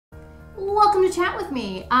Welcome to Chat With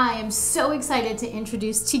Me. I am so excited to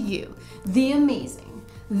introduce to you the amazing,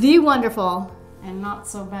 the wonderful, and not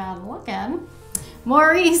so bad looking,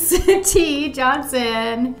 Maurice T.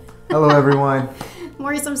 Johnson. Hello, everyone.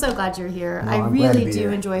 Maurice, I'm so glad you're here. No, I I'm glad to really be do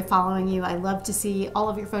here. enjoy following you. I love to see all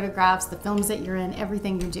of your photographs, the films that you're in,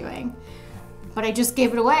 everything you're doing. But I just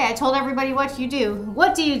gave it away. I told everybody what you do.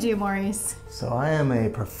 What do you do, Maurice? So I am a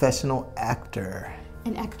professional actor.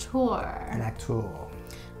 An actor. An actor.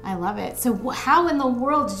 I love it. So how in the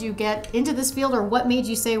world did you get into this field, or what made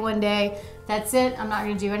you say one day, that's it, I'm not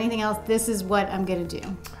going to do anything else, this is what I'm going to do?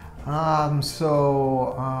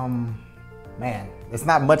 Man, it's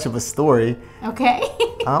not much of a story. Okay.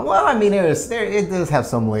 Well, I mean, it does have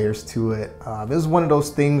some layers to it. It was one of those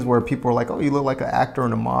things where people were like, oh, you look like an actor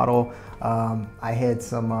and a model. I had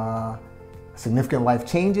some significant life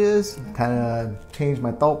changes, kind of changed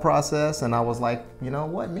my thought process, and I was like, you know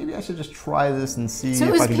what, maybe I should just try this and see So it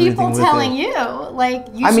if was I can do anything people with it. telling you, like,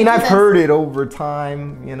 you I mean, should do I've this. heard it over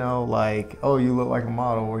time, you know, like, oh, you look like a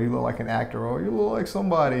model, or you look like an actor, or you look like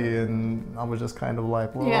somebody, and I was just kind of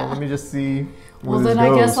like, well, Yeah. let me just see where Well, this then I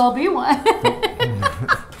goes. guess I'll be one.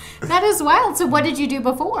 That is wild. So what did you do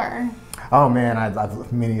before? Oh man, I've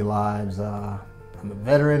lived many lives. I'm a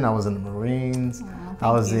veteran. I was in the Marines.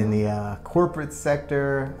 I was in the corporate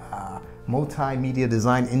sector, multimedia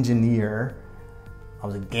design engineer. I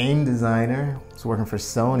was a game designer. I was working for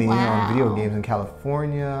Sony on video games in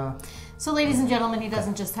California. So ladies and gentlemen, he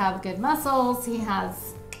doesn't just have good muscles, he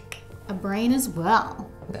has a brain as well.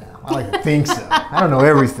 Yeah, I like to think so. I don't know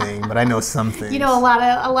everything, but I know some things. You know a lot of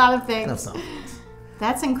I know things. some things.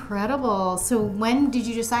 That's incredible. So when did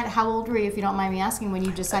you decide, how old were you, if you don't mind me asking, when you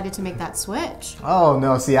decided to make that switch? Oh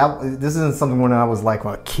no, see, this isn't something when I was like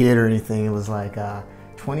a kid or anything. It was like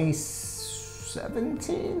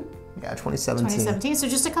 2017. Yeah, 2017. 2017, so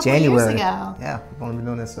just a couple January. of years ago. Yeah, I've only been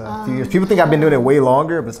doing this a few years. People think I've been doing it way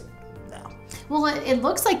longer, but no. Well, it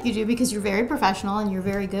looks like you do because you're very professional and you're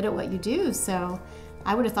very good at what you do. So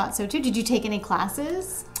I would have thought so too. Did you take any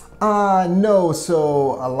classes? No.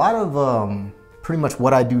 So a lot of pretty much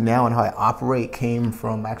what I do now and how I operate came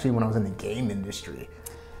from actually when I was in the game industry.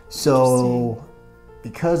 So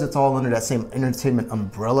because it's all under that same entertainment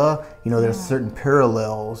umbrella, you know, there's certain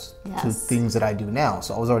parallels to things that I do now.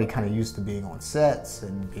 So I was already kind of used to being on sets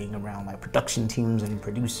and being around like production teams and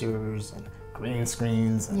producers and green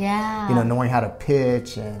screens and, you know, knowing how to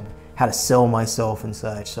pitch and how to sell myself and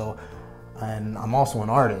such. So, and I'm also an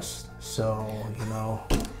artist. So, you know.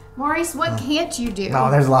 Maurice, what can't you do?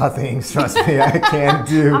 No, there's a lot of things, trust me, I can't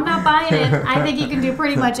do. I'm not buying it. I think you can do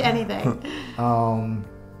pretty much anything. I'm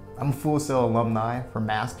a Full Sail alumni for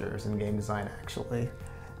Masters in Game Design, actually.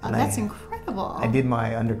 Oh, that's incredible. I did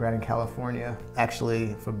my undergrad in California,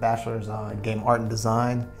 actually, for bachelor's game art and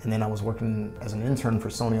design, and then I was working as an intern for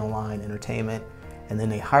Sony Online Entertainment, and then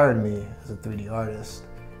they hired me as a 3D artist.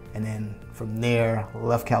 And then from there,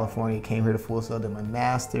 left California, came here to Full Sail, did my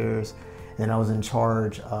Masters, and then I was in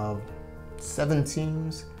charge of 7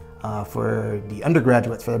 teams for the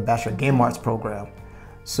undergraduates for the Bachelor Game Arts program.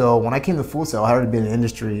 So when I came to Full Sail, I had already been in the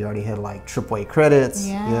industry, already had like AAA credits,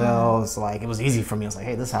 you know, it's like, it was easy for me. I was like,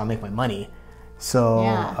 hey, this is how I make my money. So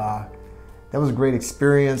that was a great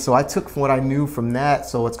experience. So I took from what I knew from that.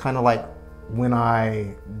 So it's kind of like when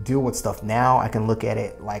I deal with stuff now, I can look at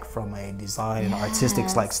it like from a design and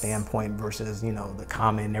artistic like standpoint versus, you know, the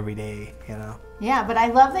common everyday, you know. Yeah, but I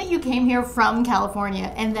love that you came here from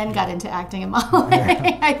California and then got into acting and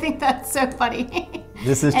modeling. I think that's so funny.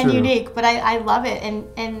 This is and true. unique, but I love it.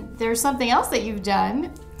 And there's something else that you've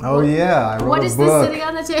done. Oh yeah, I wrote a book. What is this sitting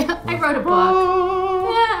on the table? I wrote a book.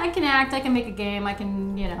 Yeah, I can act, I can make a game, I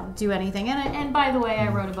can, you know, do anything. And by the way, I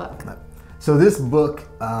wrote a book. So this book,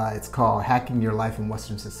 it's called Hacking Your Life in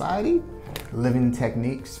Western Society, Living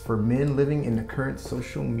Techniques for Men Living in the Current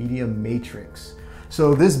Social Media Matrix.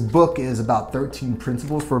 So this book is about 13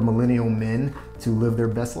 principles for millennial men to live their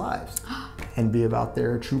best lives and be about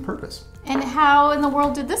their true purpose. And how in the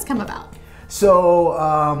world did this come about? So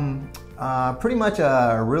pretty much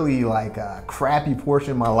a really like a crappy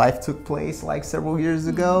portion of my life took place like several years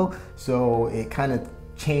ago. So it kind of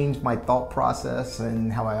changed my thought process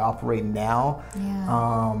and how I operate now.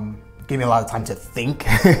 Gave me a lot of time to think,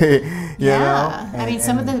 you know? I mean,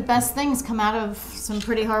 some of the best things come out of some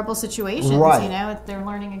pretty horrible situations, you know, they're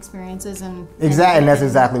learning experiences and... Exactly, and that's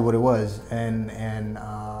exactly what it was. And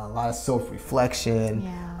a lot of self-reflection,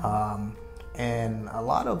 and a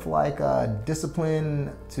lot of like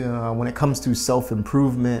discipline to when it comes to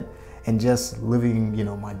self-improvement and just living, you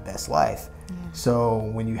know, my best life. So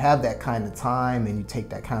when you have that kind of time and you take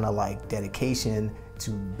that kind of like dedication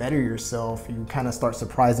to better yourself, you kind of start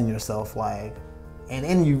surprising yourself like,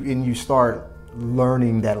 and you start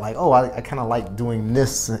learning that like, oh, I kind of like doing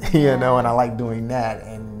this, you know, and I like doing that,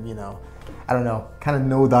 and you know, I don't know, kind of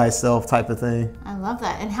know thyself type of thing. I love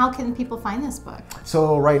that. And how can people find this book?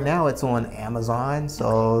 So right now it's on Amazon,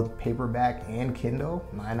 so paperback and Kindle,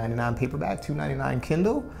 $9.99 paperback, $2.99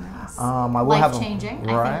 Kindle. Nice. I will life-changing.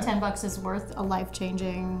 Right? I think $10 is worth a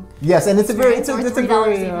life-changing. Yes, and it's a very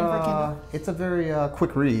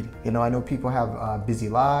quick read. You know, I know people have busy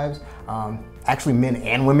lives. Actually, men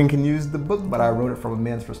and women can use the book, but I wrote it from a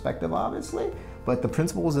man's perspective, obviously. But the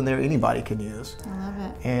principles in there, anybody can use. I love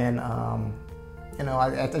it. And you know,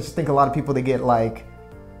 I just think a lot of people, they get like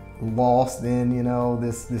lost in, you know,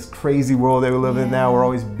 this crazy world that we live in now. We're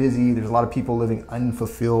always busy. There's a lot of people living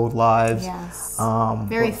unfulfilled lives. Yes.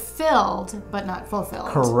 Very filled, but not fulfilled.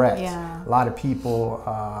 Correct. Yeah. A lot of people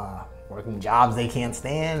working jobs they can't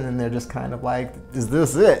stand, and they're just kind of like, is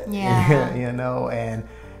this it? Yeah. You know, and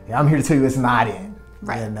I'm here to tell you it's not it.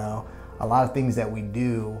 Right. You know, a lot of things that we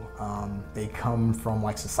do, they come from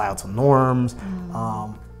like societal norms,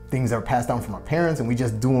 things that are passed down from our parents, and we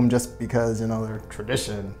just do them just because, you know, they're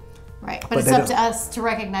tradition. Right, but it's up to us to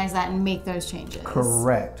recognize that and make those changes.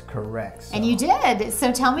 Correct. So. And you did.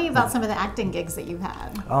 So tell me about some of the acting gigs that you've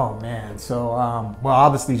had. Oh man, so well,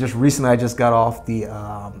 obviously, just recently I just got off the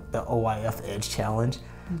OIF Edge Challenge.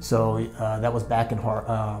 So that was back in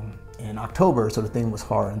October. So the thing was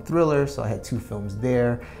horror and thriller. So I had 2 films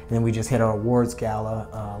there, and then we just had our awards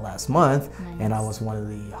gala last month, and I was one of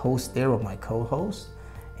the hosts there with my co-host,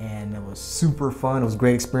 and it was super fun. It was a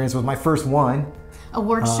great experience. It was my first one.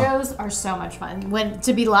 Award shows are so much fun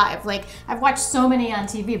to be live. Like, I've watched so many on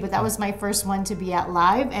TV, but that was my first one to be at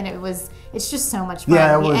live, and it's just so much fun.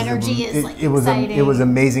 Yeah, the energy is like exciting. It was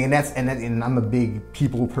amazing, and I'm a big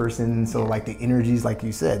people person, so like the energies, like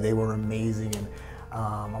you said, they were amazing. And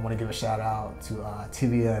I want to give a shout out to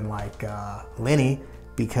Tivia and like Lenny,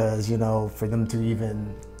 because, you know, for them to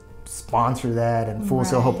even sponsor that and Full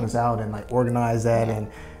Sail helping us out and like organize that, and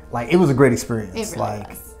like it was a great experience. It really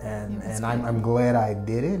was. And I'm glad I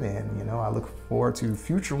did it, and you know, I look forward to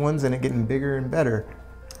future ones and it getting bigger and better.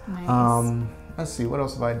 Nice. Let's see, what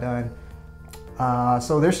else have I done?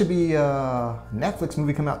 So there should be a Netflix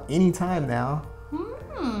movie come out anytime now.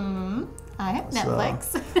 I have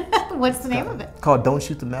Netflix. What's the name of it? Called Don't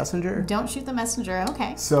Shoot the Messenger. Don't Shoot the Messenger,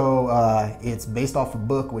 okay. So it's based off a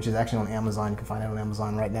book, which is actually on Amazon. You can find it on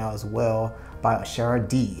Amazon right now as well, by Ashara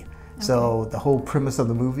D. So the whole premise of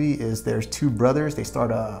the movie is there's 2 brothers. They start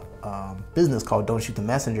a business called Don't Shoot the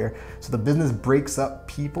Messenger. So the business breaks up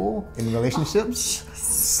people in relationships,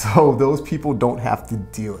 so those people don't have to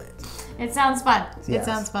do it. It sounds fun. Yes. It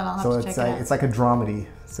sounds fun. I'll have to check it out. It's like a dramedy.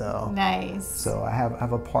 So nice. So I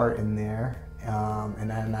have a part in there, and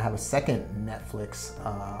then I have a second Netflix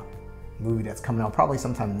movie that's coming out probably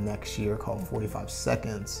sometime next year called 45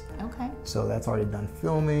 Seconds. Okay. So that's already done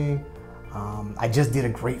filming. I just did a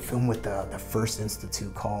great film with the First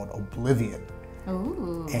Institute called Oblivion.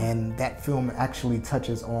 Ooh. And that film actually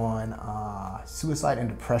touches on suicide and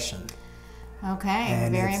depression. Okay,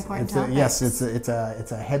 and very important topics. topics. Yes,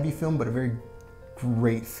 it's a heavy film, but a very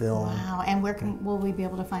great film. Wow, and where will we be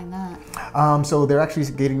able to find that? So they're actually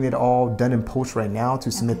getting it all done in post right now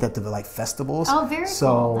to submit that to like festivals. Oh, very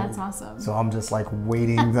cool. That's awesome. So I'm just like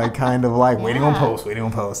waiting, like kind of like waiting on post.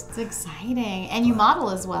 It's exciting. And you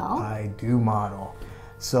model as well. I do model.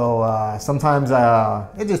 So sometimes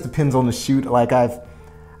it just depends on the shoot. Like I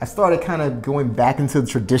started kind of going back into the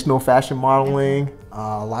traditional fashion modeling.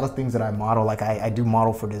 A lot of things that I model, like I do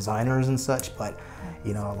model for designers and such, but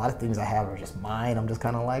you know, a lot of things I have are just mine. I'm just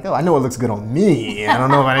kind of like, oh, I know it looks good on me. I don't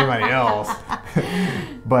know about anybody else.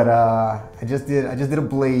 But I just did a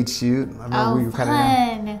blade shoot. I remember we were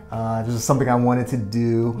kind of this is something I wanted to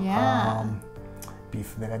do. Yeah.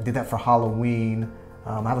 Then I did that for Halloween.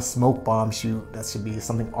 I have a smoke bomb shoot. That should be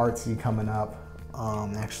something artsy coming up.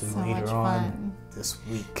 Actually later on this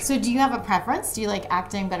week. So do you have a preference? Do you like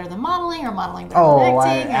acting better than modeling, or modeling better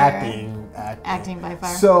than acting? Acting by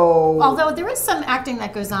far. So although there is some acting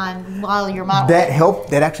that goes on while you're modeling.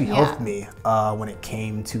 That actually helped me when it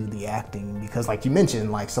came to the acting, because like you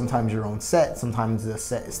mentioned, like sometimes you're on set, sometimes the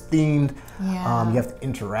set is themed. Yeah. You have to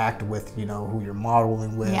interact with, you know, who you're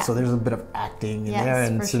modeling with. So there's a bit of acting in there,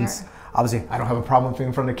 and since obviously I don't have a problem being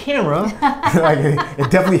in front of the camera, like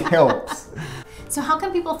it definitely helps. So how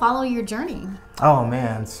can people follow your journey? Oh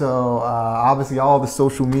man, so obviously all the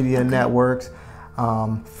social media networks,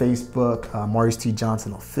 Facebook, Maurice T.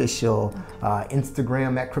 Johnson Official,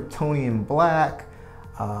 Instagram at Kryptonian Black,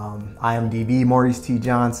 IMDb Maurice T.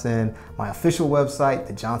 Johnson, my official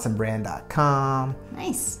website, thejohnsonbrand.com.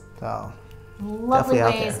 Nice. So Lovely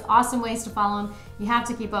Definitely out ways, awesome ways to follow him. You have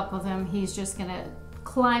to keep up with him. He's just gonna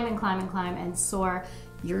climb and climb and climb and soar.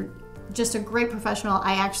 You're just a great professional.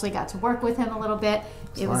 I actually got to work with him a little bit.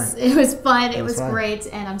 It was fun. It was great,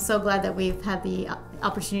 and I'm so glad that we've had the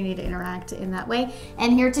opportunity to interact in that way.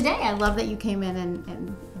 And here today, I love that you came in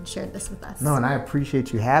and shared this with us. No, and I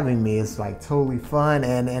appreciate you having me. It's like totally fun,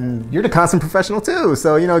 and you're the constant professional too.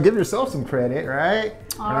 So give yourself some credit, right?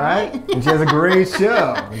 All right. And she has a great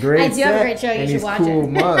show. I do have a great show. You should watch it. Cool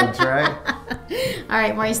mugs, right? All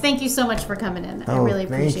right, Maurice, thank you so much for coming in. I really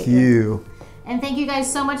appreciate it. Thank you. And thank you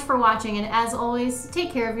guys so much for watching. And as always,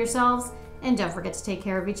 take care of yourselves and don't forget to take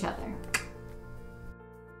care of each other.